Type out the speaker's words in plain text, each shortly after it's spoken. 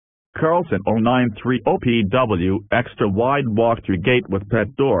Carlson 0930PW extra wide walk-through gate with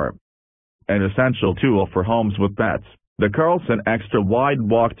pet door. An essential tool for homes with pets, the Carlson extra wide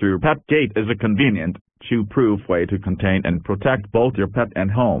walk-through pet gate is a convenient, chew-proof way to contain and protect both your pet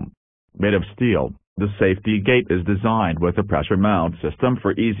and home. Made of steel, the safety gate is designed with a pressure mount system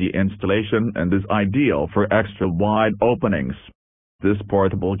for easy installation and is ideal for extra wide openings. This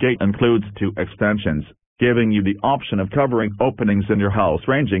portable gate includes 2 extensions, giving you the option of covering openings in your house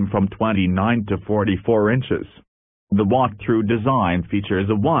ranging from 29 to 44 inches. The walk-through design features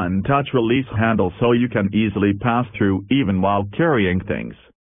a one-touch release handle so you can easily pass through even while carrying things.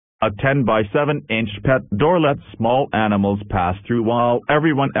 A 10 by 7-inch pet door lets small animals pass through while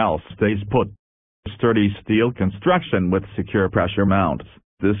everyone else stays put. Sturdy steel construction with secure pressure mounts.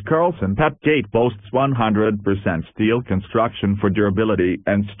 This Carlson pet gate boasts 100% steel construction for durability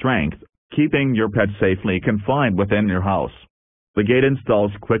and strength, keeping your pet safely confined within your house. The gate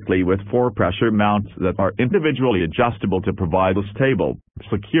installs quickly with 4 pressure mounts that are individually adjustable to provide a stable,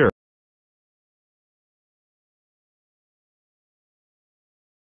 secure